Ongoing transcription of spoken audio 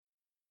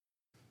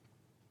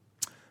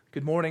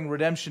Good morning,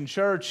 Redemption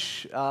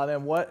Church,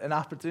 and what an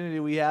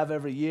opportunity we have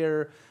every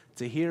year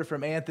to hear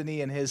from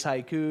Anthony and his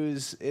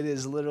haikus. It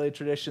is literally a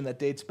tradition that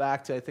dates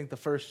back to, I think, the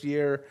first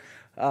year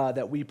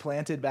that we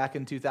planted back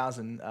in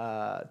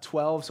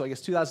 2012. So I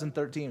guess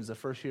 2013 was the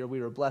first year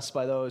we were blessed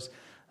by those.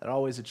 They're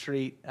always a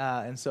treat.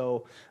 And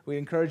so we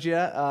encourage you,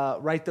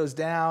 write those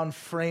down,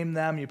 frame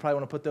them. You probably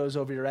want to put those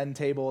over your end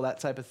table,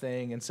 that type of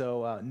thing. And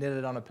so knit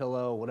it on a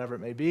pillow, whatever it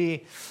may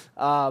be.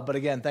 But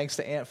again, thanks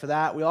to Ant for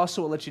that. We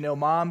also will let you know,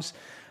 moms,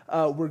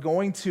 we're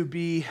going to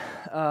be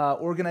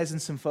organizing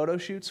some photo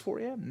shoots for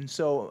you, and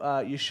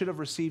so you should have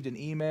received an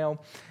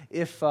email.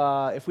 If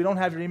we don't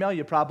have your email,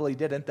 you probably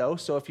didn't, though.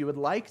 So if you would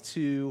like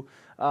to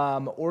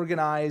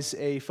organize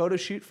a photo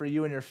shoot for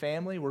you and your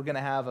family, we're going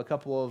to have a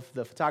couple of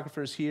the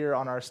photographers here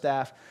on our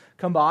staff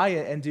come by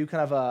and do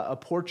kind of a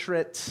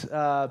portrait,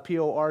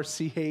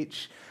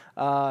 P-O-R-C-H,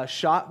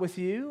 shot with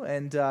you,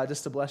 and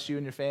just to bless you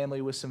and your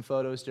family with some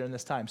photos during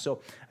this time. So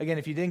again,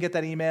 if you didn't get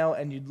that email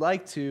and you'd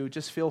like to,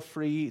 just feel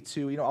free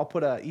to, I'll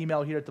put an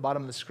email here at the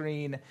bottom of the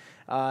screen,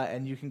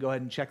 and you can go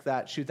ahead and check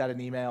that, shoot that an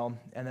email,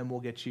 and then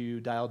we'll get you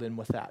dialed in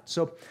with that.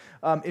 So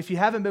if you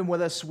haven't been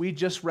with us, we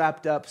just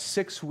wrapped up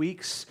 6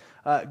 weeks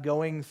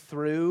going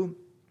through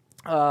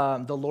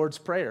the Lord's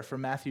Prayer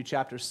from Matthew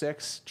chapter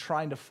 6,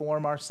 trying to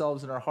form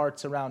ourselves and our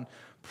hearts around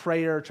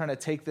prayer, trying to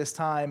take this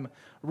time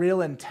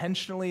real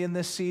intentionally in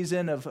this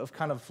season of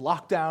kind of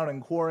lockdown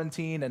and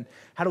quarantine, and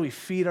how do we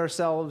feed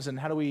ourselves, and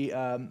how do we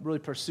really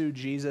pursue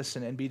Jesus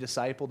and be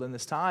discipled in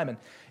this time. And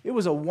it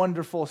was a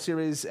wonderful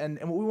series, and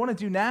what we want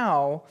to do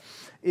now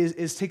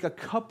is take a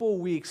couple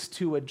weeks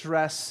to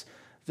address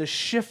the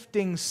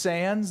shifting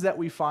sands that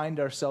we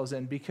find ourselves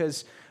in,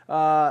 because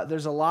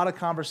there's a lot of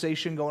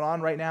conversation going on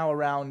right now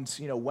around,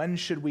 when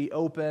should we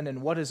open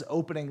and what does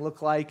opening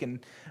look like? And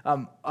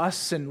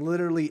us and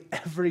literally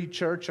every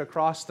church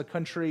across the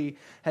country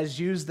has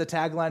used the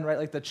tagline, right?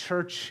 Like the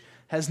church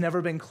has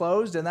never been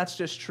closed, and that's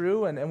just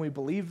true, and we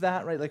believe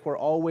that, right? Like we're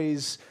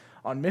always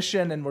on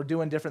mission and we're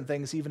doing different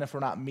things even if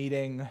we're not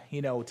meeting,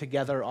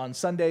 together on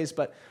Sundays.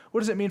 But what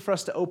does it mean for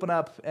us to open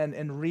up and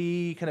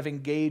kind of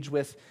engage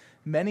with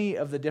many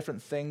of the different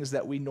things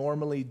that we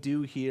normally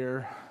do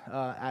here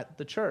at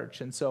the church,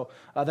 and so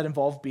that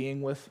involve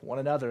being with one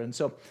another. And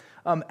so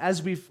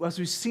as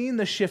we've seen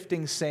the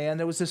shifting sand,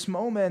 there was this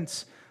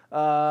moment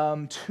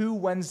 2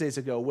 Wednesdays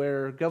ago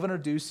where Governor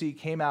Ducey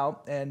came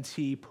out and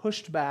he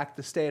pushed back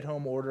the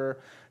stay-at-home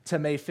order to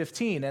May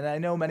 15. And I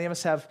know many of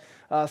us have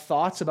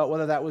thoughts about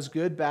whether that was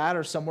good, bad,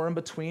 or somewhere in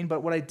between.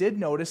 But what I did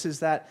notice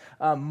is that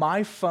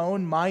my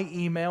phone, my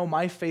email,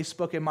 my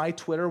Facebook, and my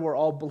Twitter were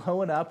all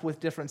blowing up with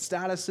different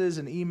statuses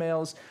and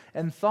emails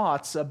and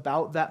thoughts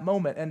about that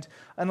moment. And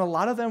a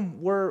lot of them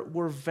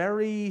were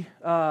very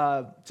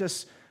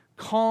just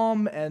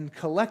calm and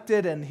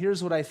collected, and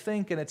here's what I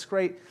think, and it's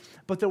great.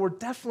 But there were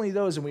definitely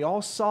those, and we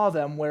all saw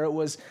them, where it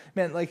was,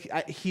 man,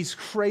 he's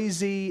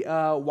crazy.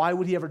 Why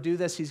would he ever do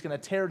this? He's going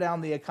to tear down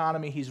the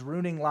economy. He's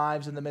ruining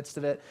lives in the midst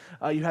of it.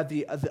 You had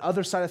the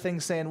other side of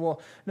things saying,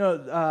 well, no,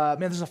 man,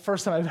 this is the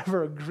first time I've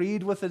ever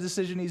agreed with the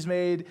decision he's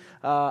made.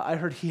 I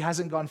heard he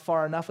hasn't gone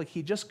far enough. Like,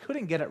 he just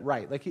couldn't get it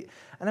right.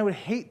 And I would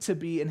hate to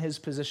be in his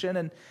position.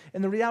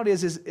 And the reality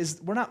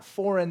is we're not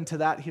foreign to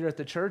that here at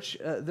the church.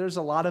 There's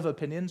a lot of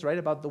opinions, right,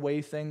 about the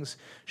way things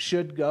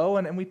should go,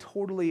 and we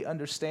totally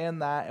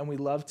understand that, and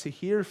we love to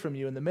hear from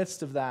you in the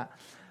midst of that.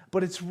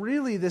 But it's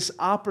really this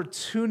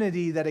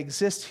opportunity that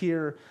exists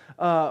here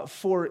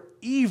for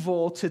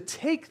evil to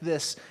take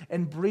this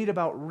and breed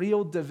about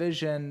real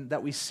division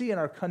that we see in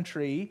our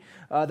country,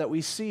 that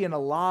we see in a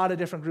lot of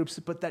different groups,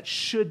 but that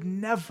should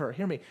never,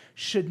 hear me,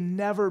 should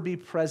never be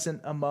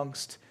present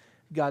amongst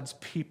God's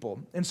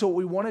people. And so what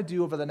we want to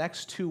do over the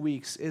next 2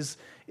 weeks is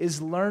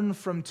learn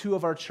from 2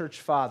 of our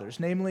church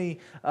fathers, namely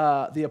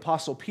the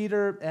Apostle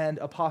Peter and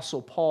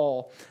Apostle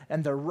Paul,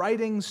 and their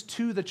writings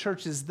to the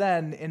churches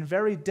then in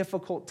very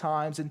difficult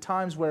times, in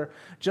times where,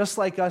 just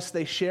like us,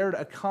 they shared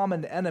a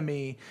common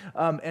enemy,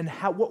 and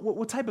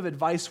what type of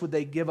advice would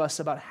they give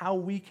us about how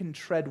we can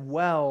tread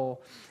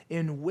well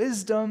in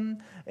wisdom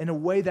in a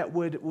way that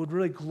would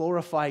really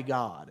glorify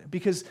God.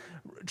 Because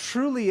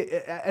truly,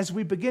 as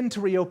we begin to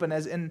reopen,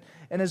 and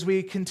as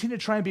we continue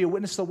to try and be a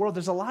witness to the world,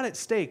 there's a lot at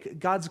stake.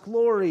 God's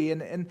glory,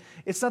 and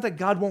it's not that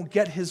God won't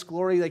get his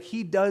glory. Like,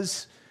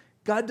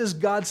 God does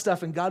God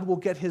stuff, and God will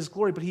get his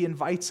glory, but he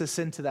invites us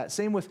into that.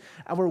 Same with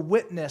our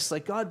witness.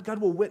 Like, God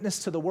will witness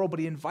to the world, but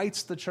he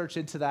invites the church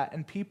into that,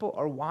 and people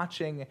are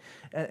watching,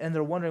 and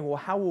they're wondering, well,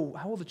 how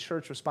will the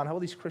church respond? How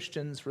will these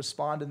Christians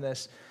respond in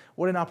this?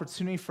 What an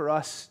opportunity for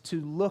us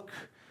to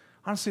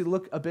honestly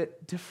look a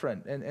bit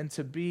different and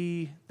to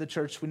be the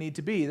church we need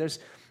to be. There's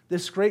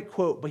this great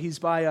quote, but he's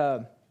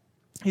a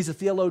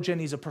theologian,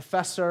 he's a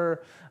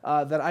professor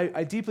that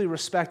I deeply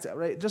respect,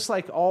 right? Just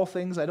like all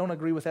things, I don't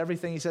agree with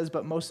everything he says,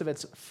 but most of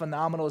it's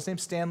phenomenal. His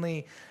name's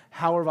Stanley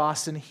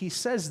Hauerwas, and he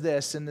says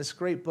this in this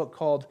great book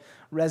called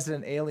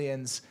Resident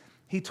Aliens.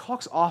 He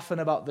talks often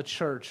about the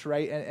church,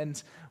 right?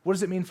 And what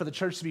does it mean for the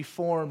church to be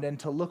formed and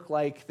to look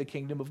like the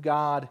kingdom of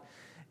God?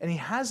 And he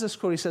has this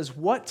quote, he says,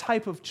 "What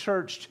type of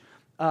church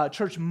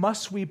church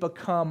must we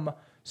become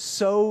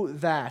so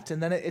that,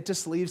 and then it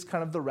just leaves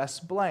kind of the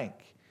rest blank.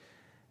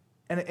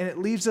 And it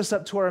leaves us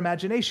up to our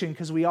imagination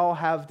because we all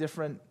have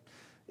different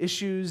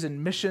issues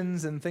and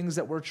missions and things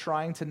that we're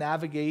trying to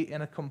navigate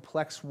in a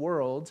complex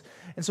world.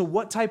 And so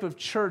what type of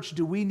church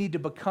do we need to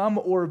become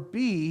or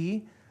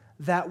be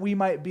that we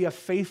might be a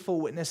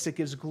faithful witness that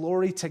gives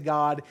glory to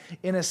God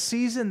in a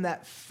season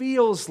that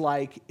feels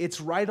like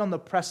it's right on the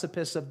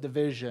precipice of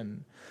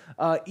division,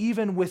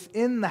 even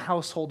within the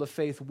household of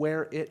faith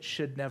where it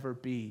should never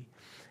be?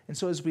 And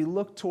so as we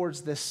look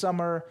towards this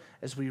summer,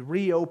 as we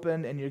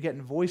reopen and you're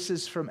getting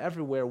voices from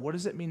everywhere, what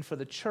does it mean for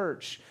the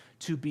church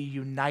to be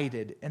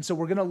united? And so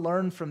we're going to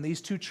learn from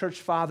these two church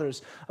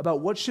fathers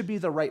about what should be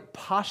the right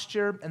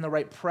posture and the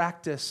right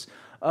practice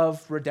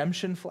of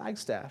Redemption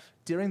Flagstaff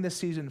during this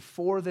season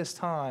for this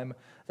time,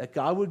 that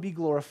God would be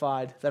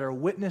glorified, that our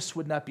witness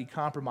would not be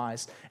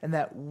compromised, and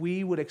that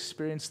we would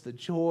experience the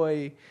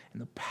joy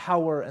and the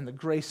power and the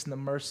grace and the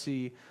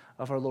mercy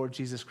of our Lord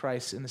Jesus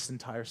Christ in this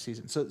entire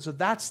season. So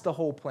that's the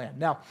whole plan.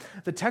 Now,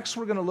 the text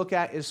we're going to look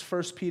at is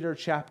 1 Peter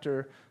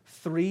chapter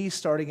 3,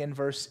 starting in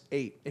verse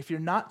 8. If you're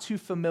not too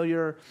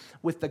familiar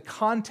with the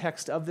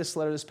context of this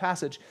letter, this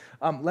passage,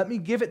 let me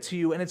give it to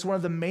you, and it's one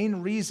of the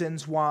main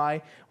reasons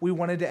why we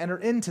wanted to enter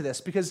into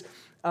this, because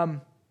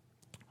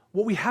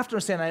what we have to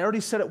understand, I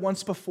already said it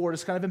once before,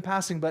 it's kind of in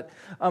passing, but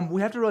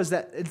we have to realize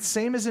that it's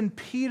same as in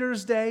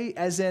Peter's day,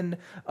 as in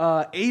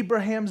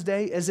Abraham's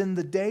day, as in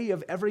the day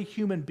of every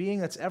human being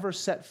that's ever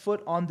set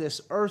foot on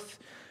this earth,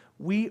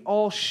 we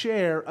all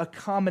share a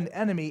common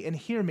enemy. And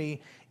hear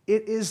me,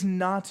 it is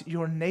not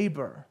your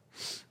neighbor.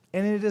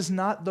 And it is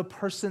not the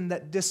person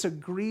that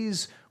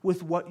disagrees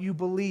with what you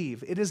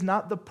believe. It is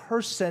not the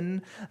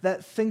person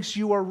that thinks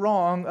you are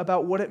wrong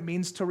about what it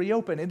means to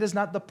reopen. It is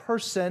not the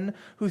person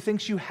who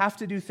thinks you have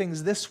to do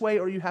things this way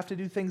or you have to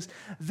do things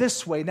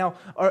this way. Now,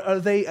 are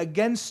they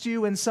against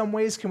you in some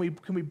ways? Can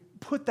we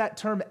put that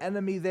term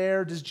enemy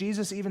there? Does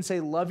Jesus even say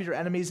love your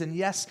enemies? And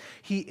yes,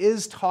 he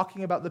is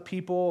talking about the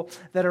people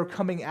that are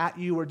coming at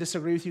you or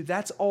disagree with you.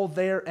 That's all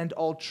there and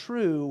all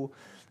true.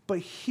 But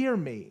hear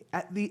me,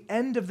 at the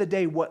end of the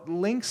day, what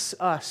links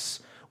us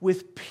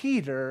with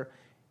Peter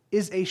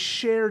is a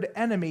shared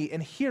enemy.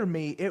 And hear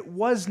me, it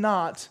was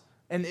not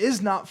and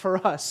is not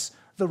for us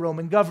the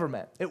Roman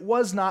government. It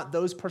was not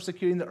those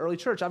persecuting the early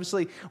church.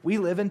 Obviously, we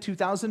live in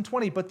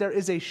 2020, but there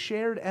is a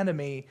shared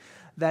enemy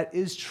that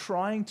is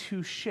trying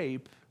to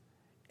shape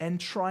and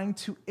trying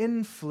to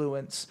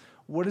influence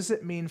what does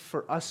it mean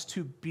for us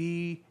to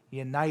be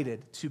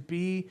united, to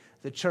be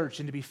the church,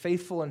 and to be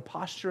faithful in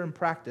posture and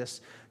practice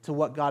to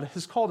what God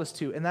has called us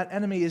to. And that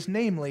enemy is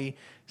namely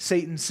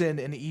Satan, sin,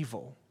 and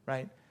evil,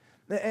 right?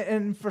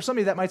 And for some of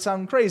you, that might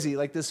sound crazy,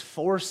 like this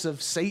force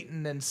of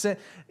Satan and sin.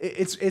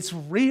 It's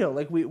real.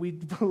 Like we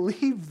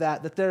believe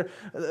that there,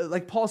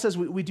 like Paul says,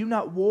 we do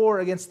not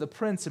war against the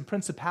prince and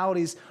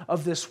principalities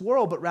of this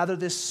world, but rather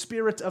this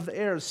spirit of the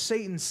air,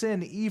 Satan,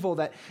 sin, evil,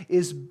 that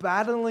is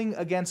battling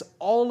against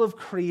all of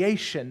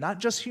creation, not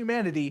just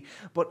humanity,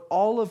 but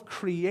all of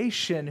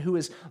creation who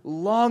is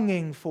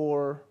longing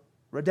for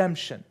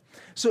redemption.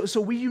 So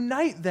we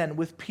unite then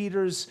with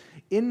Peter's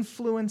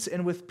influence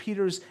and with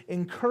Peter's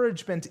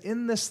encouragement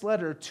in this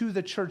letter to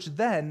the church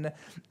then,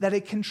 that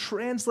it can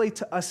translate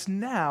to us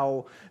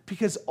now,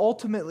 because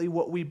ultimately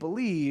what we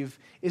believe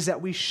is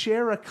that we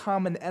share a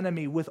common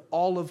enemy with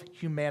all of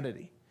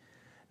humanity.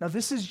 Now,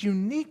 this is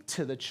unique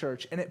to the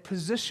church, and it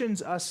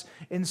positions us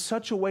in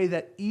such a way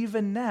that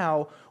even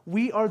now,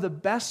 we are the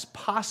best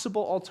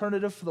possible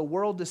alternative for the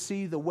world to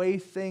see the way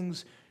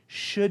things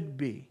should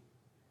be.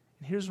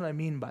 And here's what I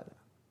mean by that.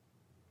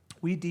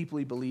 We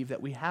deeply believe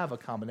that we have a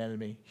common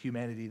enemy,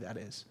 humanity that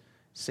is.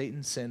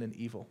 Satan, sin, and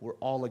evil. We're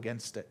all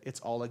against it. It's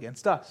all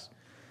against us.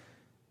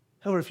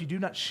 However, if you do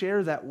not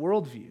share that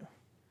worldview,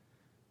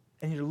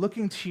 and you're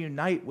looking to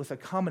unite with a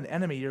common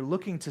enemy, you're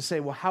looking to say,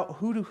 well,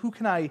 who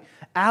can I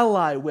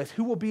ally with?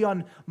 Who will be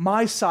on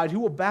my side? Who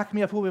will back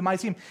me up? Who will be my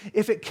team?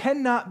 If it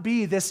cannot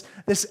be this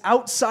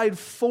outside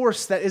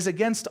force that is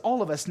against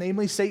all of us,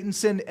 namely Satan,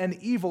 sin, and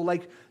evil,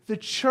 like the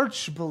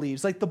church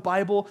believes, like the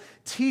Bible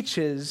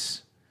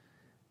teaches,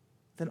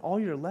 then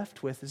all you're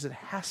left with is it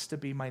has to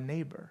be my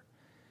neighbor.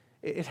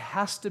 It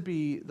has to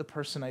be the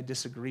person I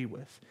disagree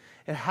with.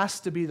 It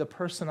has to be the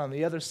person on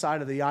the other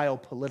side of the aisle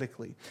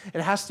politically. It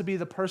has to be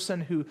the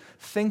person who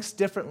thinks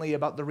differently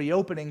about the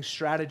reopening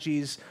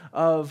strategies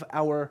of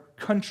our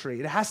country.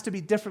 It has to be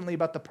differently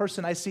about the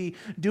person I see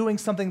doing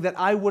something that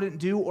I wouldn't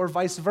do, or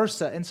vice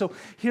versa. And so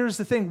here's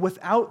the thing.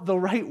 Without the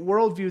right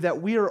worldview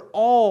that we are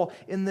all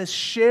in this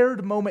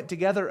shared moment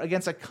together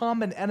against a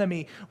common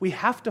enemy, we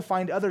have to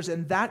find others.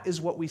 And that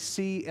is what we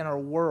see in our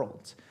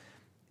world,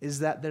 is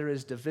that there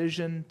is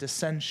division,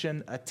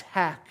 dissension,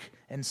 attack,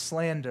 and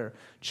slander.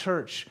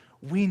 Church,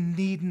 we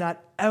need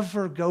not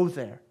ever go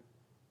there,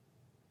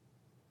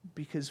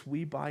 because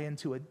we buy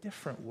into a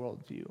different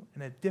worldview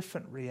and a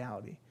different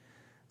reality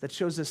that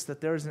shows us that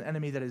there is an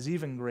enemy that is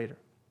even greater.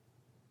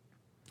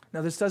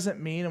 Now, this doesn't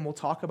mean, and we'll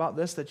talk about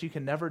this, that you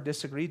can never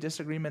disagree.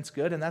 Disagreement's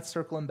good, and that's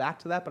circling back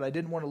to that, but I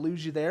didn't want to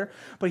lose you there.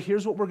 But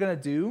here's what we're going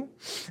to do,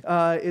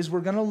 is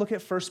we're going to look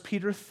at 1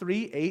 Peter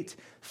 3:8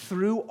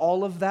 through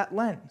all of that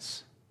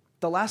lens.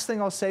 The last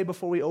thing I'll say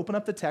before we open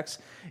up the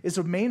text is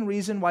the main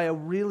reason why I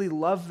really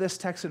love this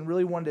text and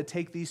really wanted to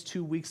take these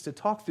 2 weeks to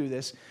talk through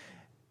this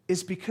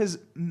is because,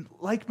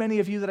 like many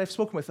of you that I've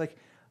spoken with, like,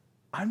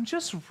 I'm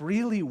just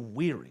really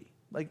weary.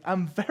 Like,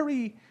 I'm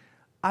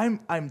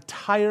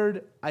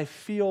tired. I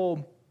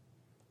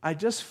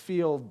just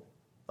feel,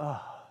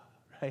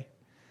 right?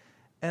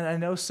 And I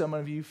know some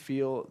of you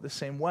feel the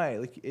same way.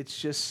 Like, it's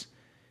just,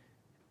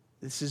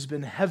 this has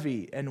been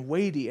heavy and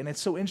weighty. And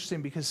it's so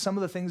interesting because some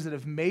of the things that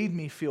have made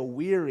me feel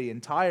weary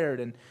and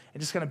tired and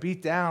just kind of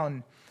beat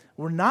down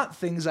were not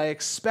things I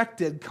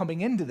expected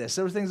coming into this.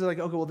 There were things that like,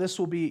 okay, well, this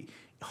will be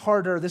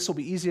harder, this will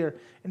be easier.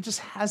 And it just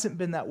hasn't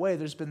been that way.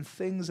 There's been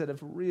things that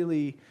have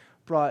really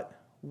brought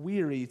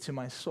weary to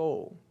my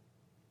soul.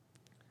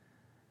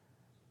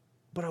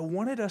 But I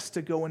wanted us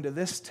to go into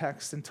this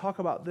text and talk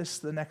about this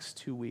the next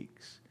 2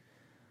 weeks.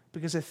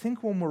 Because I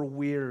think when we're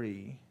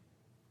weary,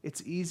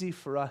 it's easy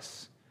for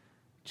us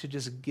to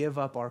just give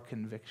up our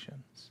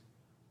convictions.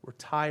 We're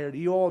tired.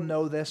 You all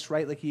know this,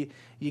 right? Like you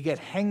get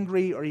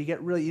hangry or you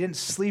didn't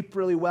sleep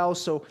really well,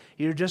 so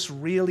you're just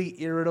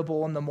really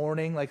irritable in the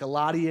morning. Like a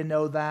lot of you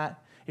know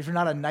that. If you're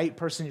not a night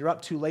person, you're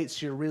up too late,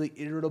 so you're really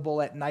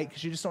irritable at night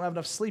because you just don't have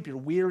enough sleep. You're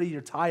weary,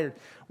 you're tired.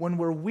 When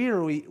we're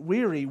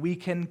weary, we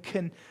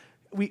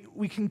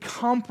can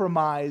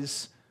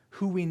compromise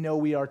who we know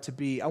we are to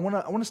be. I want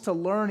us to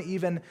learn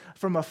even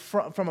from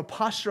a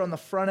posture on the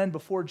front end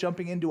before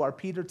jumping into our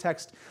Peter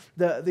text,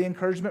 the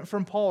encouragement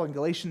from Paul in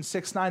Galatians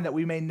 6:9 that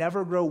we may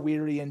never grow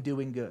weary in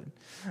doing good.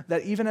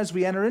 That even as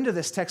we enter into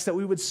this text, that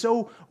we would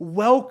so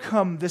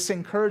welcome this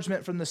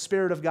encouragement from the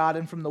Spirit of God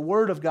and from the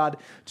Word of God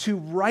to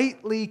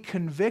rightly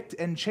convict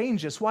and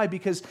change us. Why?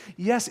 Because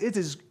yes,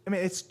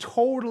 it's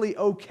totally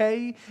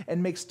okay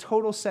and makes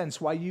total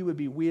sense why you would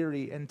be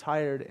weary and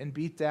tired and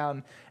beat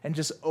down and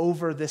just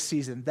over this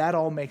season. That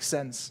all makes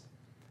sense.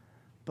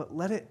 But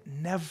let it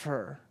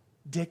never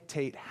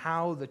dictate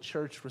how the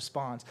church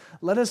responds.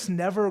 Let us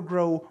never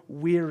grow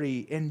weary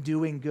in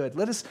doing good.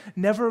 Let us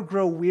never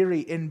grow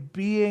weary in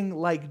being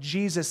like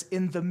Jesus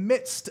in the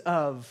midst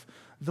of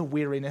the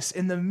weariness,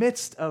 in the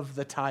midst of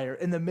the tire,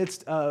 in the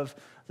midst of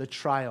the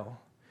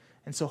trial.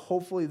 And so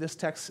hopefully this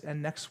text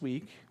and next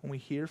week, when we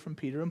hear from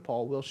Peter and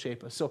Paul, will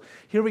shape us. So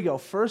here we go.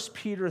 1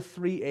 Peter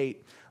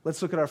 3:8.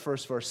 Let's look at our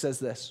first verse. It says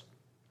this: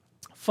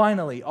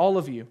 "Finally, all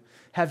of you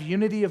have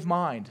unity of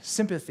mind,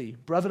 sympathy,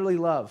 brotherly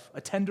love, a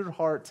tender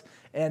heart,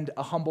 and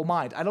a humble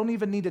mind." I don't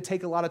even need to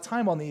take a lot of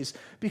time on these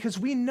because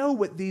we know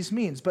what these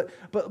means. But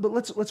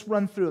let's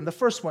run through them. The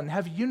first one,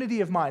 have unity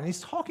of mind. And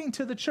he's talking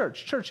to the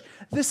church. Church,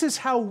 this is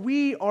how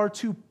we are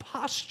to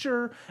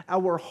posture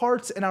our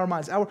hearts and our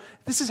minds.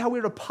 This is how we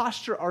are to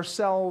posture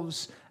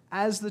ourselves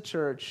as the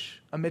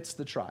church amidst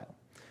the trial.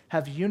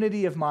 Have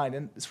unity of mind.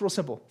 And it's real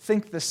simple.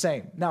 Think the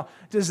same. Now,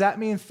 does that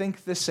mean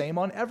think the same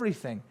on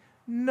everything?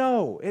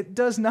 No, it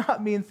does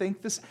not mean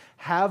think this.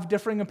 Have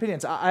differing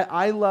opinions.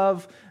 I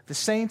love the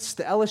Saints,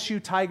 the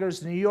LSU Tigers,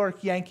 the New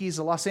York Yankees,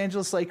 the Los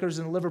Angeles Lakers,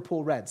 and the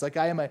Liverpool Reds. Like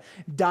I am a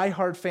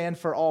diehard fan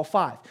for all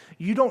five.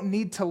 You don't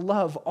need to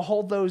love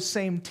all those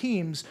same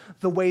teams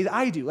the way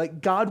I do.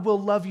 Like God will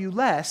love you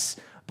less,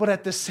 but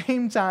at the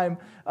same time,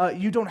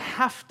 you don't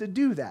have to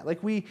do that.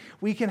 Like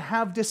we can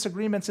have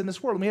disagreements in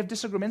this world, and we have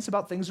disagreements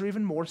about things that are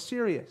even more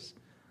serious.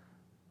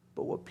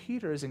 But what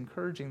Peter is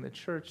encouraging the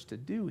church to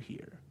do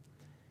here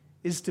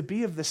is to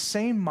be of the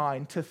same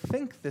mind, to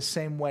think the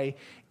same way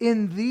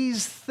in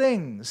these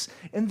things,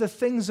 in the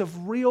things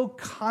of real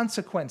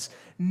consequence.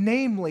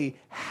 Namely,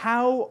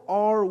 how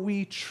are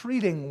we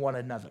treating one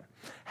another?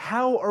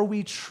 How are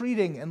we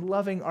treating and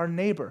loving our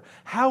neighbor?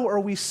 How are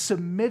we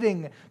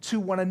submitting to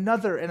one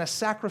another in a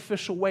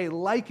sacrificial way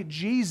like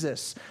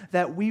Jesus,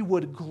 that we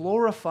would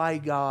glorify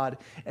God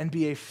and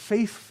be a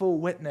faithful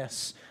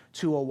witness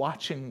to a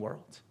watching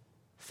world?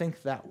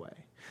 Think that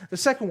way. The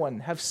second one,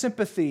 have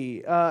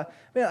sympathy.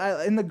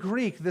 In the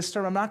Greek, this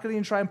term, I'm not going to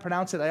even try and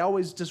pronounce it. I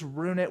always just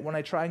ruin it when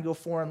I try and go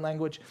foreign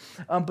language.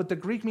 But the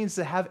Greek means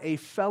to have a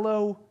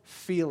fellow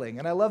feeling.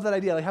 And I love that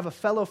idea. Like have a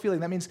fellow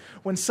feeling. That means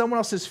when someone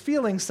else is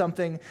feeling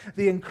something,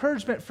 the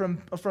encouragement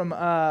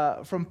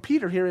from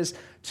Peter here is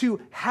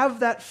to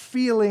have that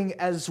feeling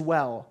as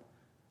well.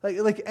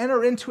 Like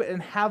enter into it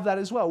and have that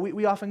as well.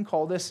 We often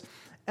call this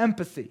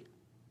empathy.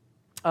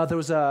 There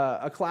was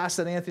a class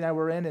that Anthony and I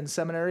were in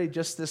seminary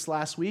just this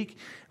last week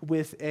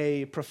with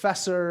a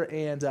professor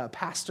and a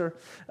pastor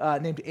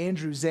named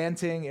Andrew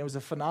Zanting. It was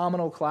a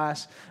phenomenal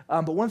class.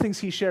 But one of the things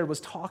he shared was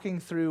talking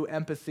through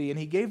empathy, and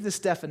he gave this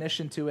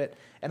definition to it.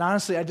 And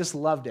honestly, I just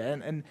loved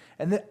it.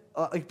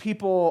 And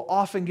people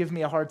often give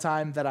me a hard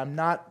time that I'm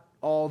not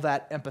all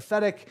that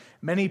empathetic.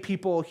 Many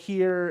people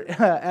here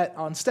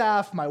on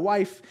staff, my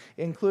wife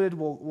included,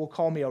 will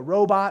call me a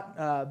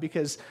robot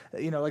because,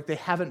 like they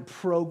haven't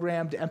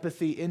programmed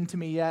empathy into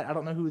me yet. I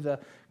don't know who the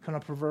kind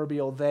of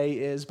proverbial they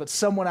is, but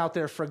someone out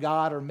there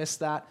forgot or missed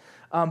that.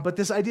 But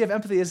this idea of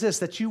empathy is this,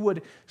 that you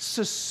would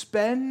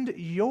suspend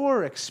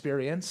your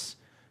experience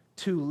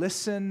to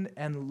listen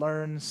and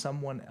learn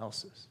someone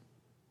else's.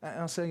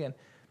 And I'll say again,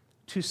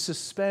 to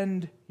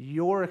suspend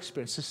your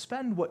experience,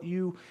 suspend what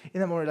you, in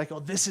that moment, like, oh,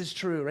 this is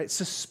true, right?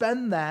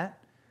 Suspend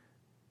that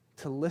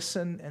to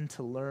listen and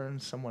to learn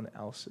someone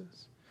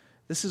else's.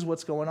 This is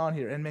what's going on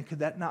here. And man, could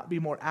that not be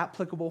more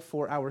applicable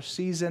for our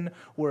season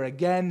where,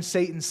 again,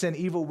 Satan, sin,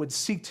 evil would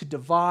seek to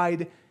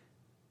divide?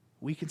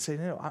 We can say,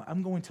 no,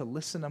 I'm going to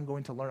listen, I'm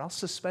going to learn. I'll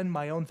suspend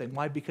my own thing.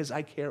 Why? Because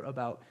I care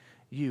about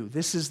you.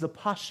 This is the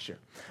posture.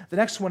 The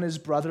next one is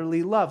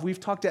brotherly love. We've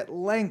talked at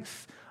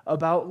length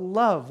about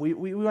love. We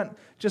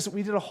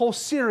did a whole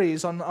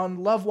series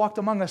on Love Walked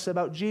Among Us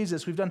about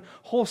Jesus. We've done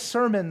whole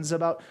sermons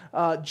about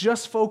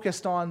just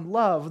focused on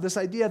love. This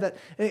idea that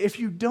if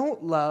you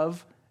don't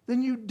love,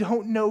 then you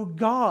don't know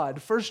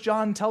God. 1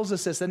 John tells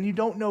us this, and you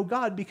don't know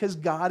God because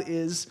God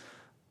is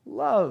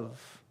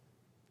love.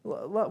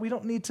 We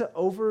don't need to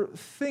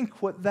overthink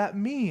what that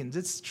means.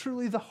 It's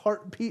truly the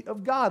heartbeat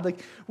of God. Like,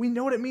 we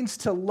know what it means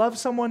to love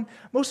someone,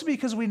 mostly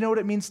because we know what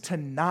it means to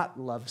not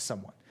love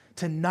someone,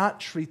 to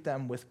not treat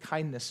them with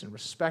kindness and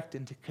respect,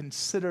 and to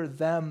consider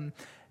them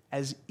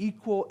as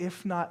equal,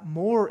 if not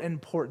more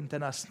important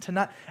than us, to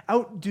not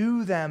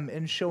outdo them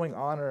in showing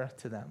honor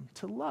to them,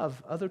 to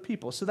love other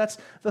people. So that's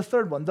the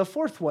third one. The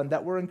fourth one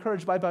that we're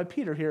encouraged by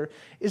Peter here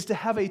is to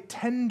have a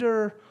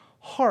tender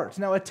heart.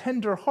 Now, a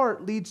tender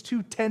heart leads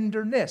to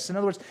tenderness. In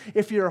other words,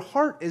 if your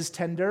heart is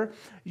tender,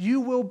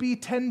 you will be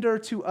tender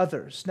to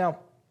others. Now,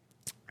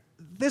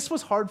 this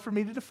was hard for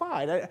me to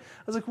define. I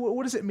was like,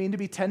 what does it mean to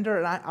be tender?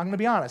 And I'm going to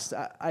be honest.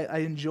 I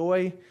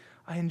enjoy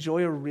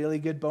a really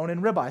good bone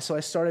and ribeye. So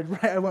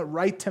I went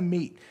right to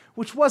meat,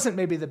 which wasn't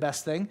maybe the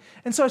best thing.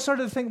 And so I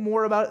started to think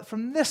more about it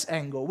from this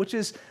angle, which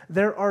is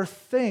there are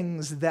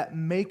things that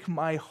make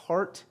my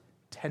heart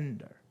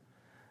tender.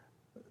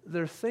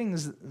 There are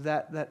things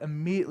that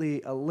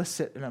immediately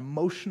elicit an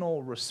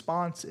emotional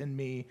response in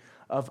me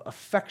of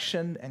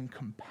affection and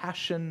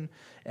compassion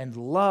and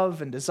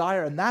love and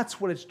desire, and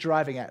that's what it's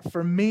driving at.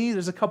 For me,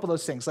 there's a couple of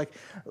those things,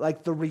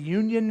 like the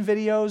reunion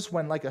videos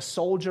when like a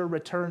soldier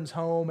returns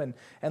home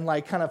and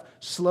like kind of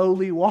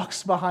slowly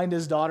walks behind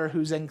his daughter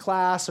who's in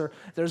class, or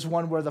there's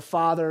one where the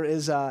father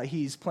is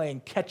he's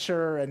playing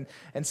catcher and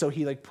so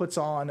he like puts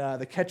on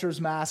the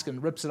catcher's mask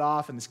and rips it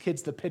off, and his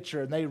kid's the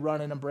pitcher and they run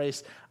and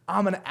embrace.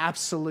 I'm an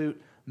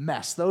absolute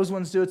mess. Those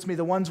ones do it to me.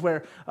 The ones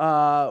where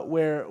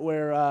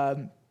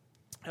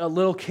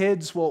little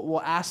kids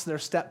will ask their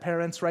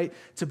step-parents, right,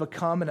 to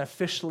become and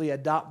officially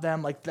adopt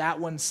them. Like that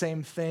one,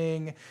 same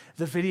thing.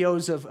 The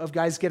videos of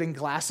guys getting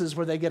glasses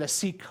where they get a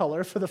seat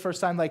color for the first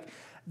time. Like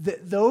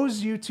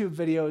those YouTube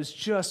videos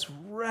just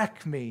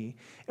wreck me.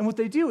 And what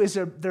they do is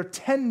they're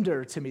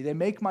tender to me. They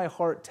make my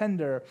heart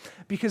tender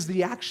because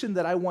the action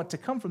that I want to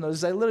come from those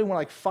is I literally want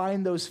to like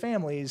find those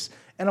families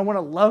and I want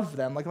to love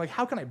them. Like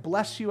how can I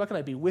bless you? How can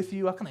I be with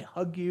you? How can I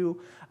hug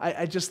you?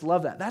 I just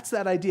love that. That's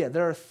that idea.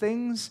 There are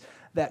things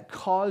that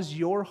cause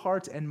your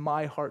heart and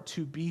my heart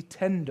to be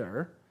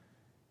tender.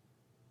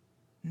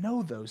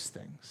 Know those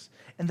things.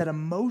 And that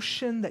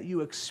emotion that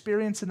you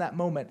experience in that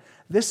moment,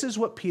 this is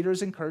what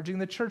Peter's encouraging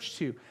the church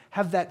to.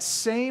 Have that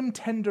same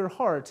tender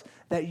heart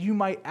that you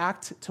might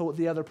act to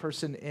the other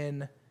person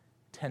in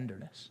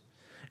tenderness.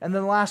 And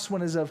then the last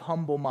one is of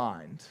humble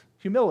mind,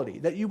 humility,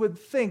 that you would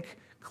think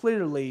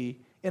clearly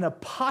in a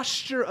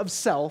posture of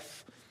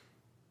self,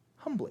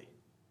 humbly.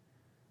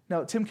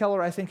 Now, Tim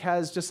Keller, I think,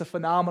 has just a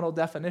phenomenal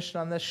definition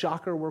on this.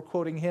 Shocker, we're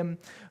quoting him.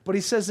 But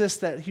he says this,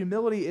 that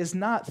humility is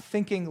not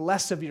thinking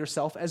less of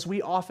yourself as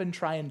we often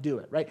try and do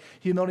it, right?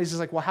 Humility is just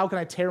like, well, how can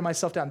I tear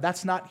myself down?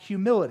 That's not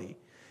humility.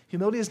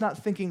 Humility is not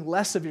thinking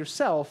less of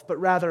yourself, but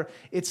rather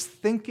it's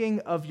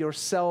thinking of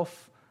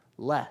yourself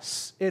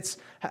less. It's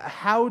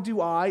how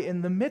do I,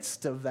 in the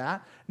midst of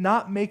that,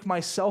 not make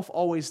myself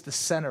always the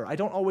center? I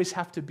don't always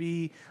have to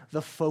be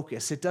the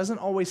focus. It doesn't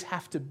always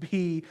have to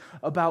be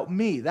about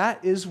me.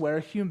 That is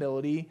where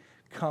humility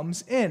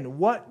comes in.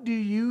 What do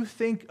you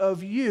think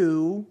of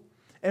you,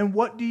 and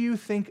what do you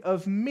think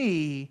of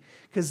me?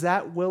 Because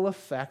that will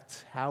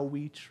affect how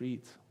we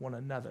treat one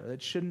another.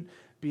 It shouldn't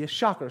be a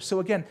shocker.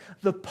 So again,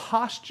 the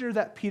posture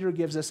that Peter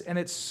gives us, and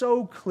it's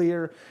so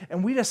clear,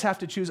 and we just have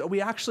to choose, are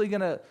we actually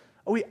going to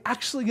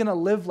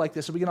live like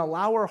this? Are we going to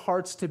allow our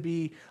hearts to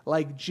be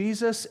like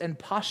Jesus and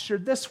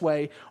postured this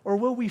way? Or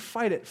will we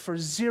fight it for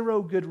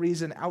zero good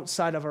reason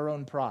outside of our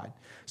own pride?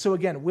 So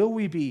again, will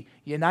we be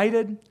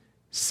united,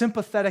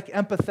 sympathetic,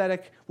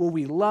 empathetic? Will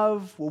we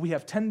love? Will we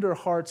have tender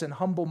hearts and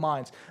humble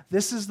minds?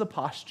 This is the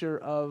posture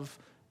of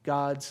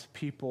God's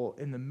people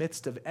in the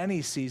midst of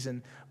any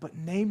season, but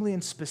namely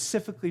and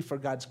specifically for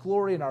God's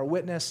glory and our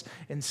witness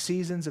in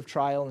seasons of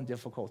trial and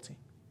difficulty.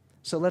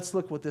 So let's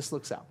look what this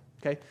looks out.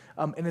 okay?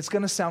 And it's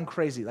going to sound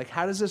crazy. Like,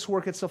 how does this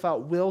work itself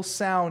out? Will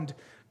sound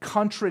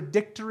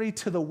contradictory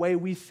to the way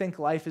we think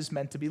life is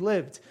meant to be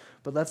lived.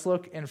 But let's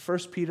look in 1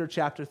 Peter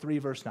chapter 3,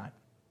 verse 9.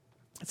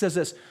 It says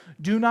this,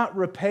 "Do not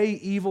repay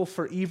evil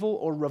for evil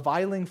or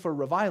reviling for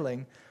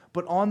reviling,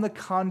 but on the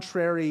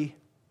contrary,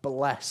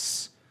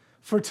 bless.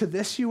 For to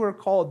this you are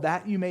called,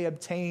 that you may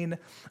obtain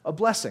a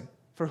blessing.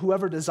 For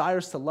whoever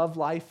desires to love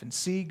life and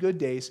see good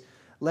days,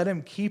 let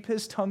him keep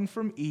his tongue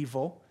from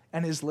evil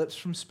and his lips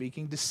from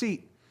speaking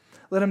deceit.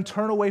 Let him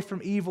turn away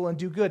from evil and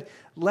do good.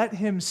 Let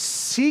him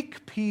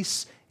seek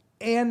peace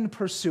and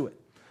pursue it.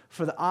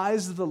 For the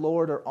eyes of the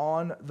Lord are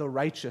on the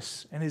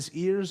righteous, and his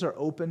ears are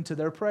open to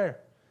their prayer.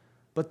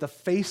 But the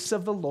face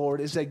of the Lord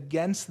is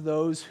against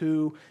those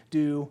who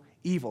do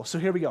evil." So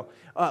here we go.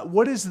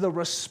 What is the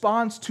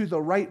response to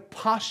the right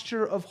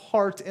posture of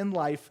heart in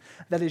life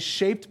that is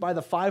shaped by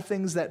the 5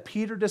 things that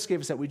Peter just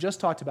gave us that we just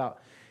talked about?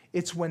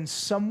 It's when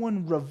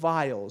someone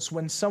reviles,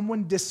 when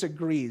someone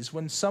disagrees,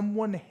 when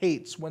someone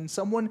hates, when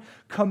someone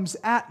comes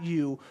at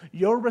you,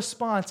 your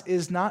response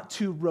is not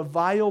to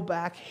revile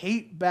back,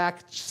 hate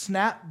back,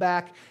 snap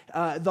back.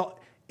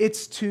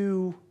 It's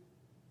to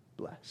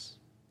bless.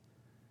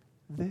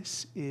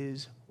 This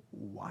is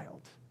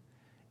wild.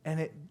 And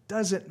it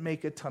doesn't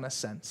make a ton of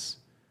sense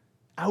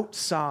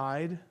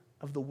outside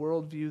of the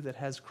worldview that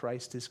has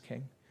Christ as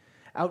King,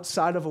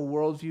 outside of a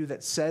worldview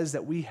that says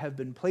that we have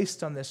been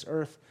placed on this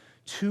earth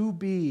to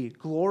be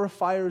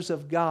glorifiers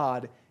of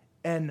God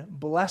and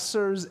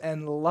blessers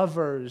and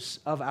lovers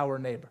of our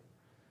neighbor.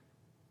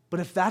 But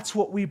if that's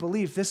what we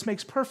believe, this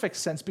makes perfect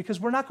sense, because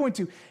we're not going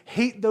to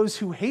hate those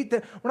who hate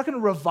that. We're not going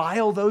to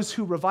revile those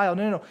who revile.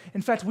 No.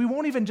 In fact, we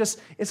won't even just,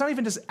 it's not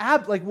even just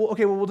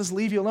we'll just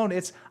leave you alone.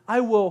 It's,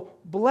 I will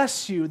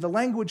bless you. The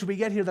language we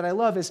get here that I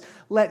love is,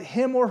 let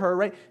him or her,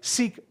 right,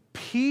 seek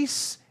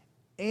peace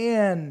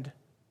and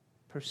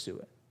pursue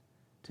it.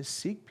 To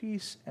seek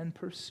peace and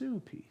pursue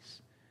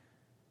peace.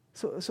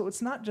 So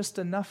it's not just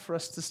enough for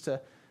us just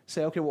to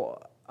say, okay,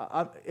 well,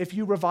 if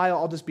you revile,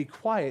 I'll just be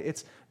quiet.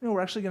 It's, no,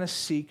 we're actually going to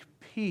seek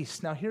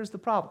peace. Now, here's the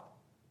problem.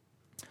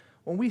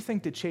 When we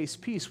think to chase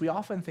peace, we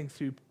often think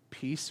through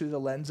peace through the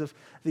lens of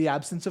the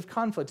absence of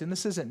conflict. And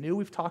this isn't new.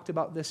 We've talked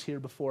about this here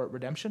before at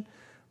Redemption.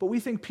 But we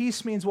think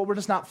peace means, well, we're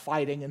just not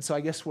fighting, and so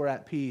I guess we're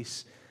at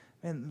peace.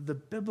 And the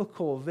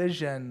biblical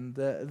vision,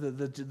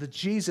 the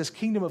Jesus,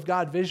 kingdom of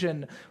God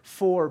vision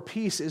for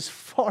peace is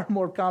far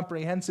more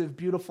comprehensive,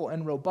 beautiful,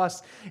 and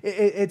robust.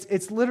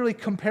 It's literally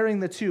comparing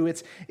the two.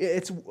 It's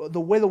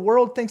the way the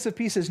world thinks of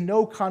peace is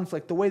no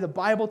conflict. The way the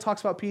Bible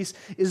talks about peace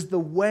is the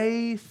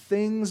way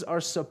things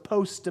are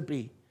supposed to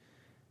be.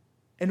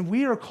 And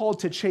we are called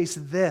to chase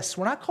this.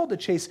 We're not called to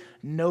chase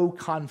no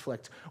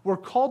conflict. We're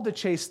called to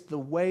chase the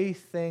way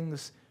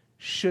things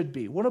should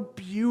be. What a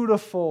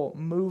beautiful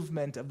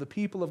movement of the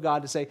people of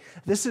God to say,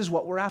 this is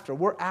what we're after.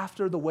 We're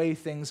after the way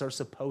things are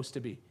supposed to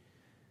be.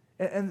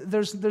 And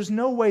there's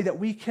no way that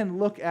we can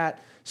look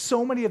at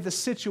so many of the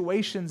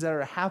situations that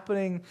are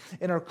happening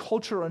in our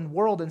culture and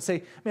world and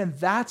say, man,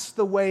 that's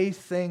the way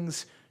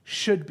things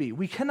should be.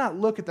 We cannot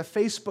look at the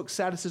Facebook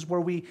statuses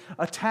where we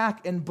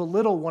attack and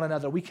belittle one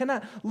another. We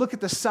cannot look at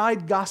the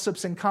side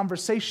gossips and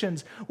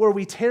conversations where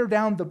we tear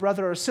down the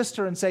brother or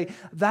sister and say,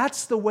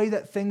 that's the way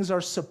that things are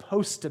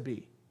supposed to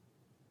be.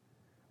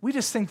 We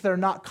just think they're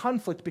not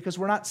conflict because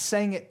we're not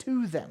saying it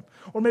to them.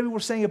 Or maybe we're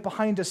saying it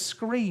behind a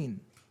screen.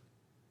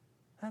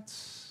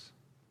 That's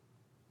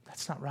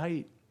not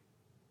right.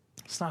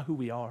 It's not who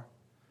we are.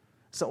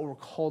 It's not what we're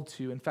called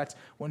to. In fact,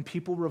 when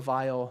people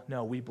revile,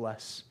 no, we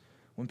bless.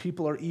 When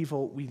people are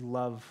evil, we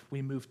love,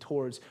 we move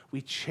towards,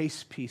 we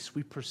chase peace,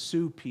 we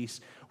pursue peace,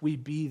 we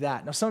be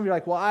that. Now, some of you are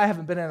like, well, I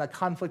haven't been in a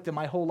conflict in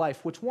my whole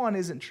life, which one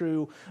isn't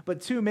true,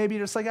 but two, maybe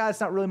you're just like, it's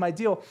not really my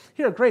deal.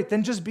 Here, great,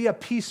 then just be a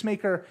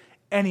peacemaker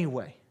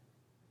anyway.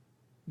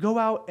 Go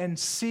out and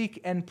seek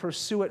and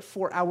pursue it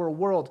for our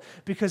world,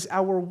 because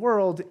our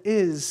world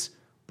is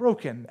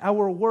broken.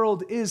 Our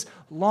world is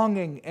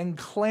longing and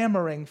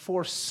clamoring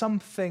for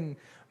something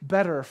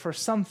better, for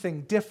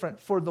something different,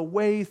 for the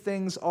way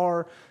things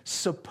are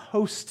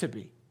supposed to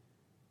be.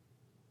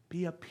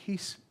 Be a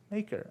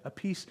peacemaker, a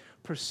peace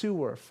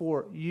pursuer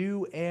for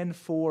you and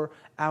for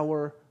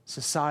our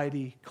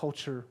society,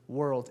 culture,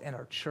 world, and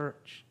our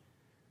church.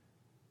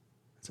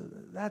 So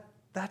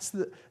that's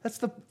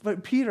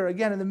Peter,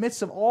 again, in the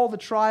midst of all the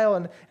trial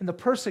and the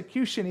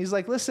persecution, he's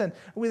like, listen,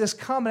 with this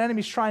common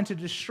enemy's trying to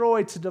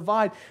destroy, to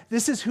divide,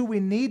 this is who we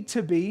need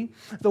to be.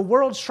 The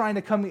world's trying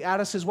to come at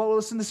us as well.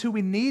 Listen, this is who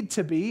we need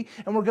to be,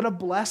 and we're going to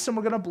bless, and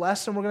we're going to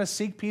bless, and we're going to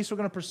seek peace, we're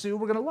going to pursue,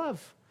 we're going to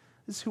love.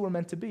 This is who we're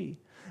meant to be.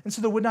 And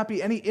so there would not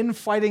be any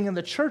infighting in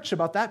the church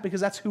about that,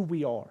 because that's who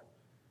we are.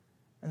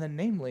 And then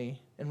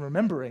namely, and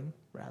remembering,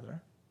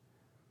 rather,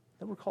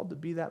 that we're called to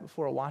be that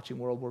before a watching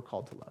world we're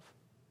called to love.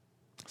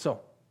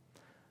 So,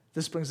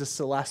 this brings us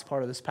to the last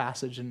part of this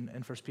passage in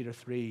 1 Peter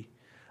 3.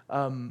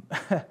 And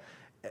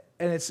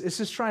it's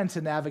just trying to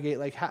navigate,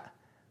 like,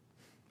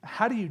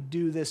 how do you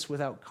do this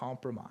without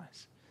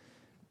compromise?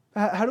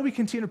 How do we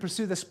continue to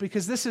pursue this?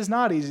 Because this is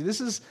not easy. This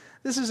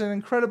is an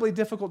incredibly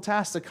difficult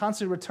task to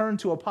constantly return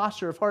to a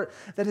posture of heart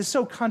that is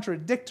so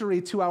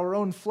contradictory to our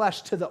own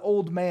flesh, to the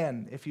old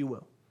man, if you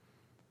will.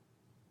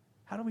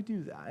 How do we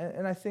do that?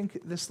 And I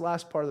think this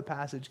last part of the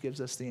passage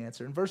gives us the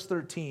answer. In verse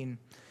 13,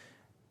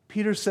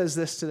 Peter says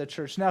this to the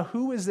church: "Now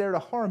who is there to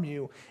harm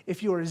you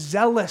if you are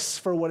zealous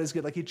for what is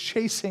good?" Like you're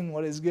chasing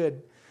what is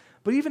good.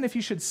 "But even if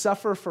you should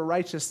suffer for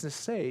righteousness'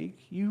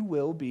 sake, you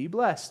will be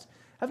blessed.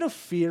 Have no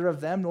fear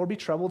of them, nor be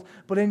troubled,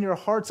 but in your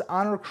hearts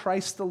honor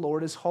Christ the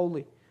Lord as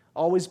holy,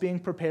 always being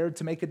prepared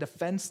to make a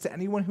defense to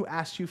anyone who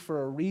asks you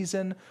for a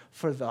reason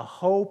for the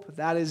hope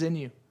that is in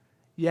you.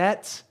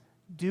 Yet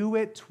do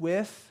it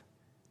with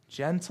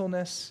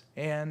gentleness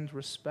and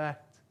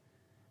respect."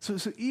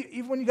 So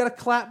even when you got to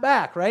clap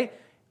back, right?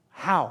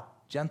 How?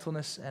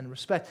 Gentleness and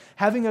respect.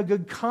 Having a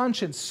good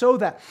conscience, so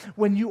that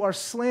when you are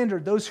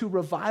slandered, those who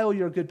revile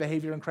your good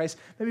behavior in Christ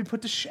may be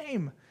put to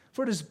shame.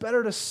 For it is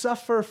better to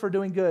suffer for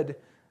doing good,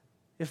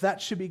 if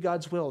that should be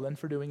God's will, than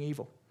for doing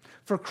evil.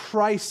 For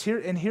Christ,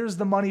 here's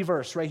the money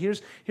verse, right?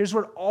 Here's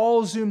where it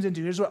all zooms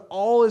into. Here's what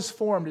all is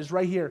formed, is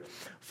right here.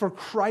 "For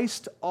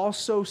Christ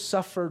also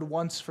suffered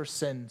once for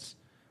sins,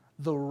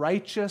 the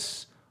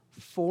righteous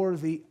for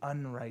the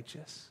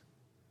unrighteous,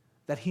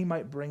 that he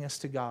might bring us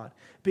to God,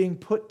 being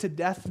put to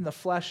death in the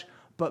flesh,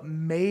 but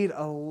made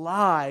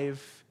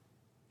alive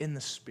in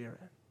the Spirit."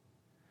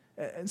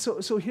 And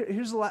so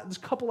here's a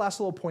couple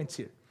last little points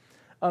here.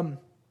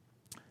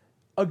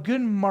 A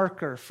good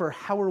marker for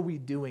how are we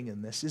doing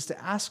in this is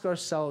to ask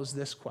ourselves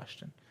this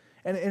question.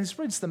 And it's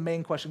really the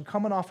main question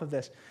coming off of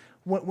this.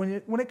 When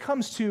it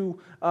comes to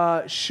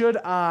should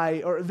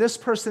I, or this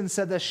person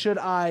said this,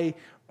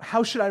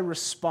 how should I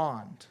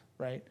respond,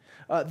 right?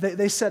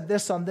 They said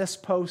this on this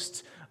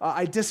post,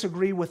 I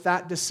disagree with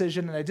that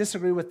decision, and I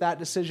disagree with that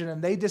decision,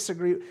 and they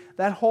disagree.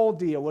 That whole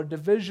deal, where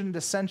division,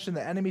 dissension,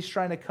 the enemy's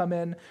trying to come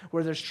in,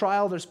 where there's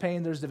trial, there's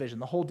pain, there's division,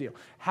 the whole deal.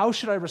 How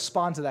should I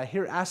respond to that?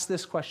 Here, ask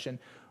this question.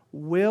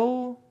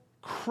 Will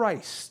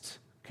Christ,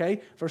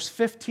 okay, verse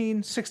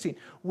 15, 16,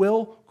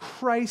 will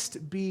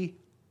Christ be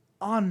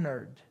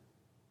honored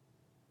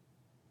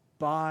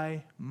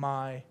by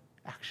my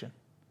action?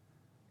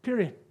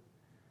 Period.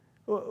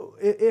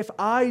 If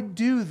I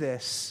do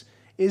this,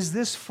 is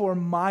this for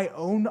my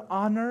own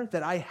honor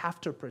that I have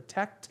to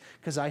protect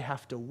because I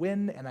have to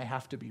win and I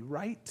have to be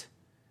right?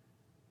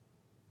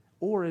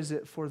 Or is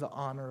it for the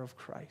honor of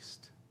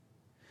Christ?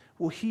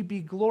 Will he be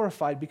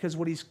glorified because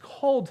what he's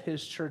called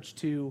his church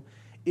to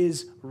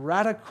is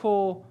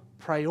radical,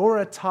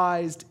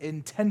 prioritized,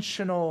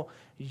 intentional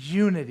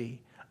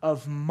unity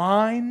of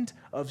mind,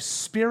 of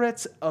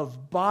spirit,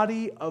 of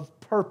body, of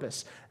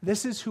purpose.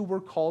 This is who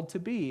we're called to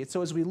be. And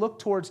so as we look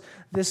towards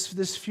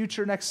this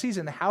future next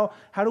season, how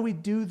do we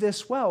do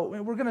this well?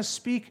 We're going to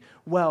speak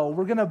well.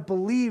 We're going to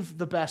believe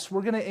the best.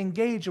 We're going to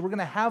engage, and we're going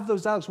to have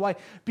those dialogues. Why?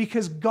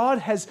 Because God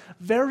has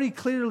very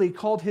clearly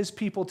called his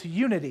people to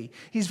unity.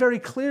 He's very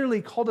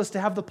clearly called us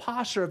to have the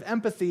posture of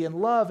empathy and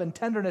love and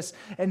tenderness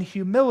and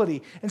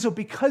humility. And so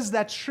because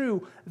that's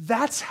true,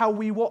 that's how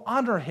we will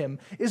honor him,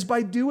 is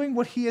by doing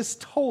what he has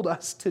told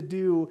us to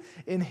do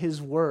in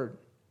his word.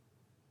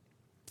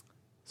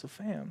 So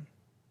fam,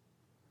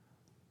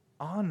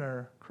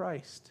 honor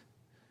Christ.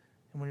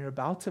 And when you're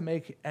about to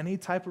make any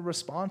type of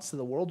response to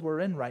the world we're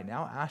in right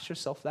now, ask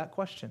yourself that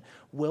question.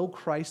 Will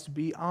Christ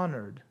be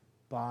honored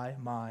by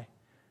my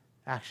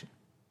action?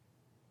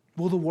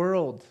 Will the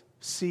world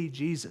see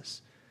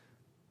Jesus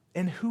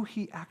and who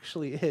he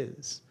actually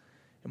is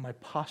in my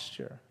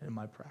posture and in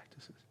my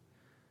practices?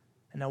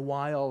 And now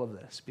why all of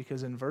this?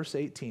 Because in verse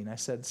 18, I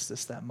said it's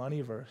just that money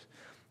verse.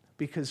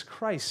 Because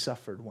Christ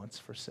suffered once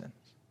for sins.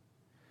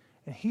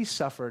 And he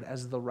suffered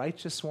as the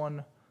righteous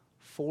one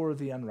for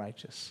the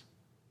unrighteous.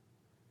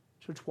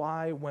 Church,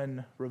 why,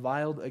 when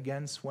reviled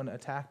against, when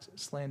attacked,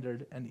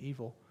 slandered, and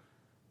evil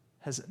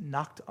has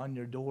knocked on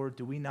your door,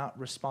 do we not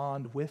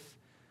respond with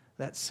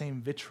that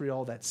same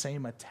vitriol, that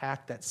same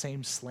attack, that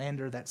same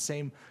slander, that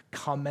same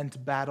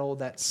comment battle,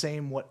 that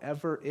same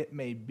whatever it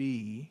may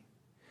be?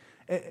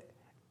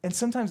 And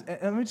sometimes, and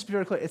let me just be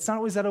very clear, it's not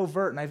always that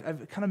overt, and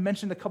I've kind of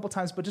mentioned a couple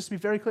times, but just to be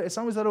very clear, it's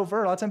not always that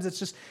overt. A lot of times it's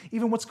just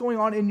even what's going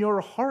on in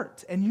your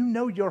heart. And you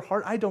know your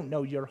heart. I don't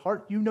know your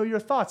heart. You know your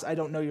thoughts. I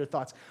don't know your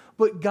thoughts.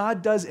 But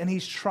God does, and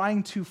he's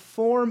trying to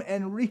form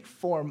and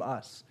reform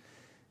us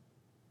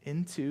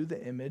into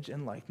the image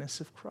and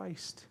likeness of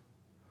Christ,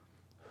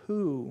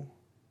 who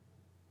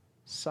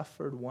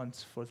suffered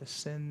once for the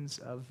sins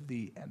of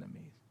the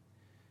enemy,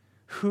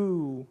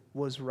 who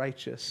was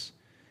righteous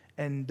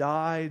and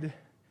died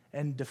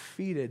and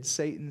defeated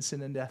Satan,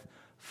 sin, and death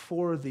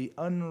for the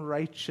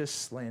unrighteous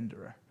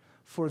slanderer,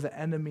 for the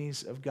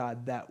enemies of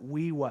God, that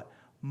we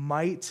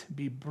might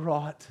be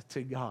brought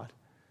to God.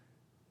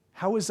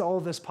 How is all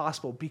this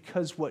possible?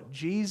 Because what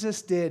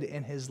Jesus did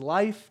in his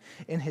life,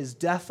 in his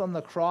death on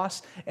the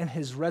cross, and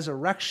his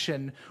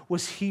resurrection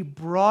was he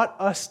brought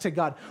us to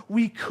God.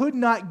 We could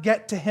not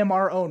get to him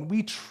our own.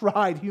 We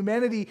tried.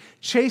 Humanity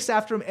chased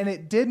after him, and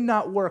it did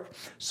not work.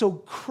 So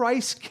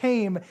Christ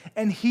came,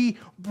 and he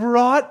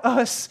brought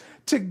us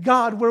to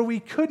God where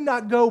we could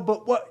not go,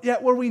 but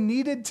yet where we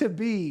needed to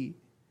be.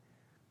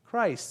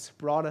 Christ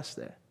brought us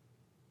there.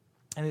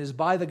 And it is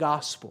by the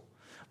gospel,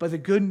 by the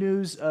good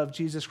news of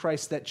Jesus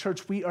Christ, that,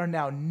 church, we are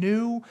now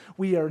new,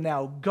 we are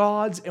now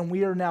God's, and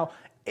we are now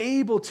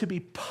able to be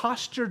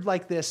postured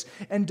like this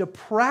and to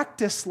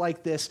practice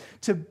like this,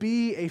 to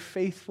be a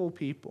faithful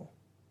people,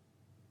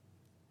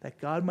 that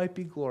God might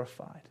be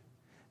glorified,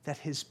 that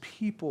his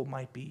people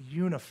might be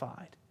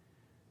unified,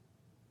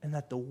 and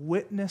that the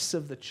witness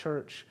of the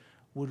church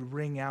would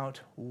ring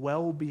out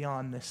well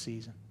beyond this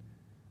season.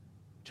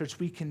 Church,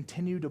 we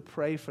continue to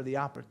pray for the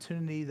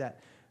opportunity that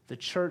the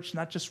church,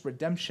 not just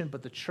Redemption,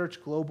 but the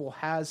church global,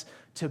 has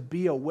to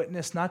be a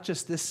witness, not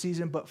just this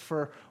season, but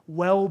for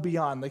well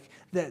beyond. Like,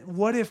 that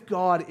what if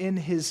God, in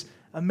his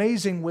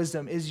amazing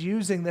wisdom, is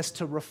using this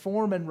to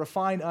reform and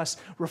refine us,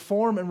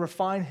 reform and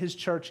refine his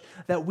church,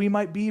 that we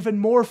might be even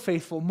more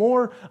faithful,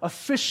 more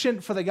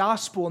efficient for the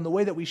gospel in the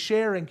way that we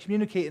share and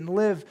communicate and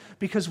live,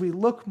 because we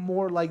look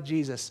more like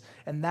Jesus.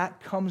 And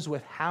that comes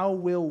with, how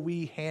will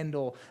we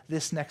handle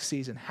this next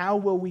season? How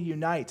will we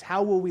unite?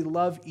 How will we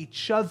love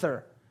each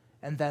other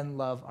and then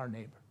love our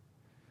neighbor?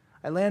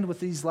 I land with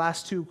these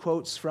last two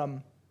quotes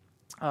from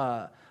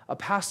a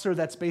pastor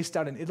that's based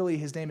out in Italy.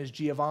 His name is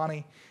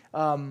Giovanni.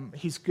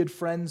 He's good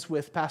friends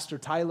with Pastor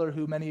Tyler,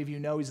 who many of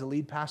you know. He's the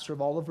lead pastor of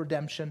all of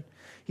Redemption.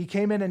 He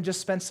came in and just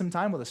spent some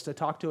time with us to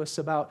talk to us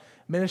about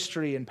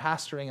ministry and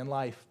pastoring and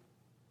life.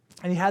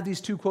 And he had these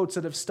two quotes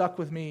that have stuck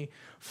with me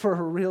for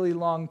a really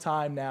long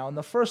time now. And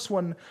the first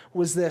one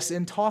was this,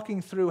 in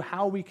talking through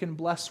how we can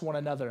bless one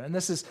another. And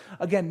this is,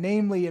 again,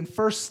 namely and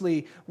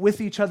firstly with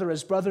each other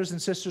as brothers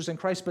and sisters in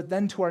Christ, but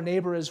then to our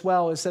neighbor as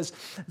well. It says,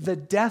 the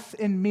death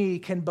in me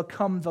can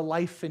become the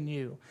life in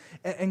you.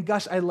 And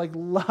gosh, I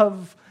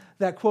love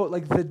that quote,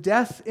 like, the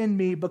death in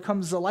me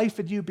becomes the life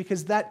in you,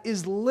 because that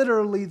is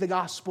literally the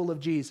gospel of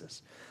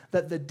Jesus.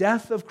 That the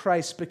death of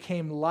Christ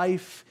became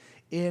life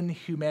in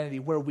humanity.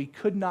 Where we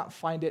could not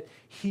find it,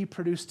 he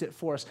produced it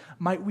for us.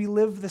 Might we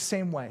live the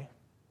same way?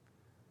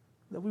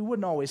 That we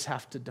wouldn't always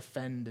have to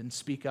defend and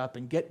speak up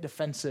and get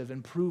defensive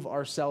and prove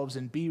ourselves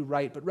and be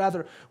right, but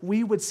rather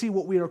we would see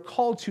what we are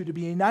called to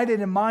be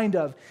united in mind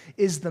of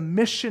is the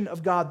mission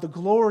of God, the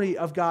glory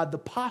of God, the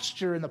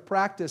posture and the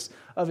practice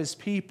of his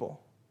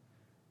people.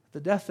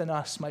 The death in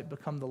us might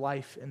become the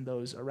life in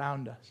those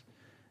around us.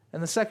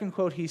 And the second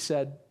quote, he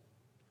said,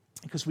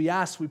 because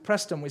we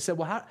pressed him, we said,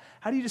 well,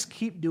 how do you just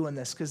keep doing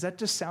this? Because that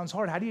just sounds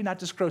hard. How do you not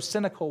just grow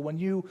cynical when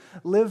you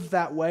live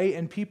that way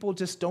and people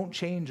just don't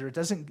change, or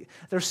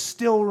they're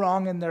still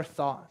wrong in their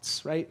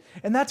thoughts, right?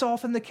 And that's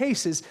often the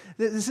case.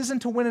 This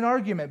isn't to win an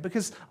argument,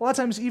 because a lot of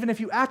times, even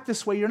if you act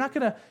this way, you're not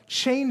going to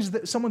change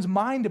someone's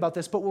mind about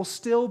this, but we'll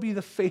still be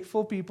the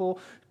faithful people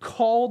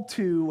called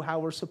to how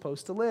we're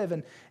supposed to live.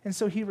 And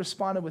so he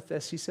responded with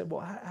this. He said,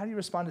 well, how do you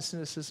respond to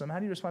cynicism? How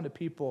do you respond to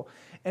people?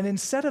 And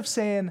instead of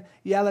saying,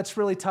 yeah, that's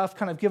really tough,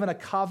 kind of giving a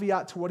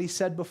caveat to what he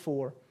said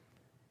before,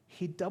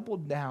 he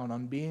doubled down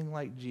on being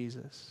like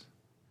Jesus.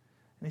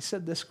 And he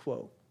said this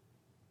quote,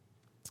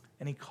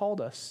 and he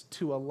called us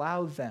to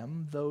allow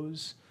them,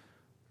 those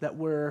that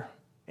we're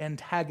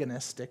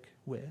antagonistic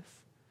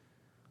with,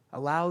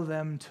 allow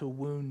them to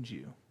wound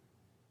you.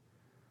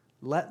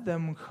 Let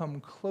them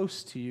come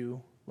close to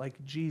you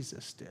like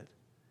Jesus did.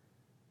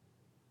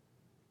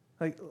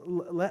 Like,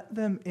 let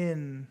them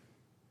in,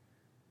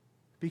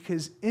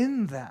 because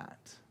in that,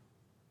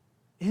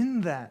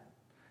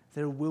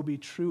 there will be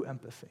true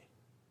empathy.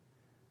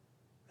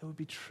 There will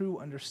be true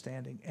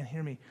understanding. And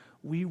hear me,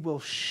 we will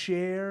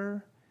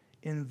share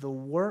in the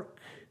work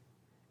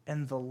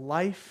and the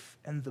life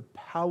and the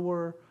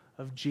power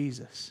of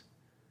Jesus,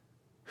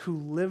 who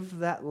lived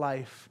that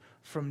life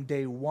from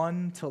day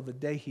one till the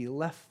day he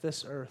left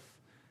this earth.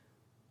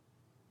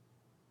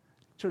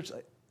 Church,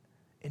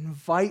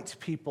 invite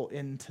people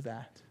into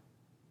that.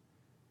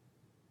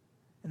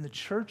 And the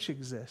church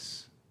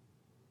exists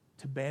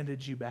to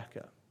bandage you back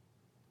up.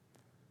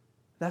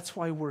 That's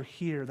why we're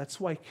here. That's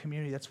why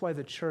community, that's why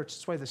the church,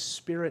 that's why the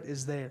Spirit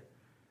is there,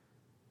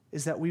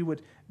 is that we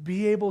would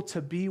be able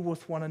to be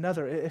with one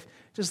another. If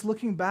just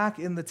looking back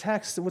in the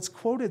text, what's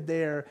quoted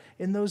there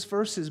in those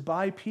verses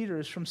by Peter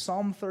is from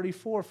Psalm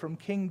 34, from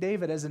King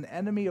David, as an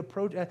enemy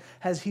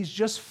he's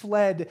just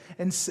fled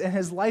and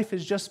his life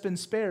has just been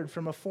spared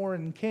from a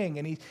foreign king.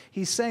 And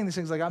he's saying these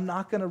things like, I'm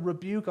not going to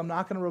rebuke, I'm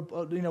not going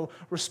to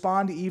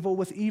respond to evil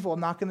with evil. I'm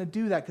not going to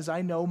do that because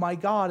I know my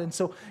God. And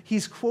so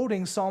he's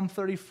quoting Psalm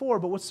 34.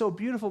 But what's so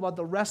beautiful about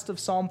the rest of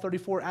Psalm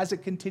 34 as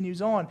it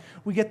continues on,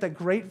 we get that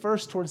great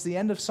verse towards the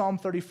end of Psalm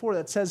 34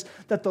 that says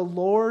that the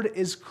Lord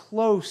is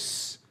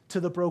close to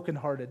the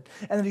brokenhearted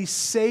and that he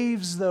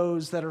saves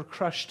those that are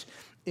crushed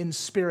in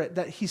spirit.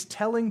 That he's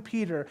telling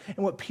Peter, and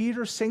what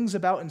Peter sings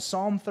about in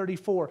Psalm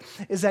 34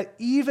 is that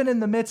even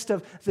in the midst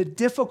of the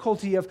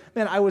difficulty of,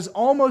 man, I was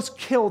almost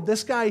killed,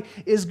 this guy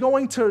is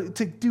going to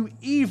do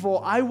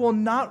evil, I will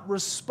not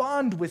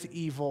respond with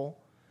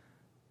evil.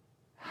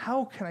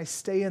 How can I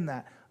stay in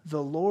that?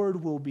 The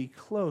Lord will be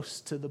close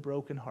to the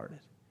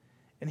brokenhearted,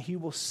 and he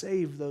will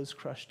save those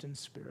crushed in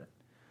spirit.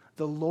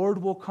 the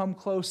Lord will come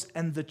close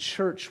and the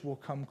church will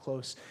come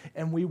close,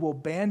 and we will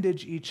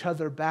bandage each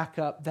other back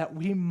up that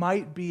we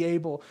might be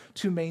able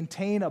to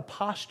maintain a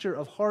posture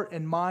of heart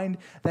and mind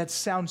that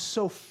sounds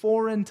so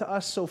foreign to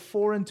us, so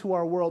foreign to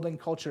our world and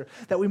culture,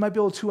 that we might be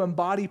able to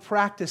embody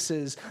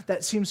practices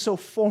that seem so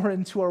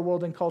foreign to our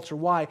world and culture.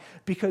 Why?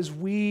 Because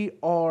we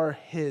are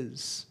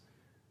His.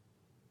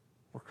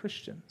 We're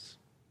Christians.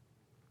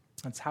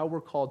 That's how we're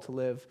called to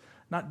live,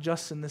 not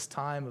just in this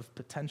time of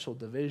potential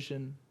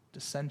division,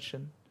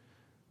 dissension,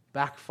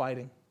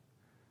 backfighting,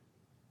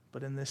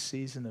 but in this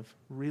season of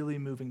really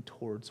moving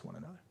towards one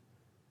another.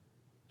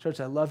 Church,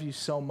 I love you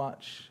so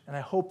much, and I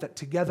hope that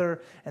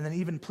together, and then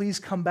even please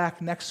come back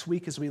next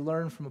week as we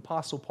learn from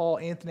Apostle Paul.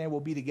 Anthony and I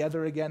will be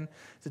together again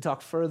to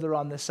talk further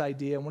on this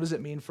idea, and what does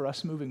it mean for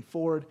us moving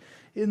forward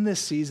in this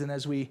season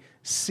as we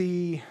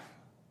see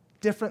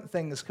different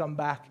things come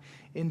back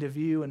into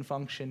view and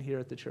function here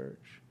at the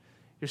church.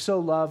 You're so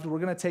loved. We're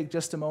going to take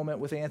just a moment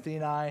with Anthony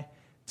and I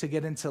to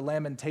get into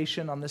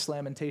lamentation on this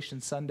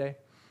Lamentation Sunday.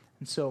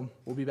 And so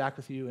we'll be back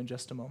with you in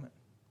just a moment.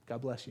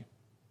 God bless you.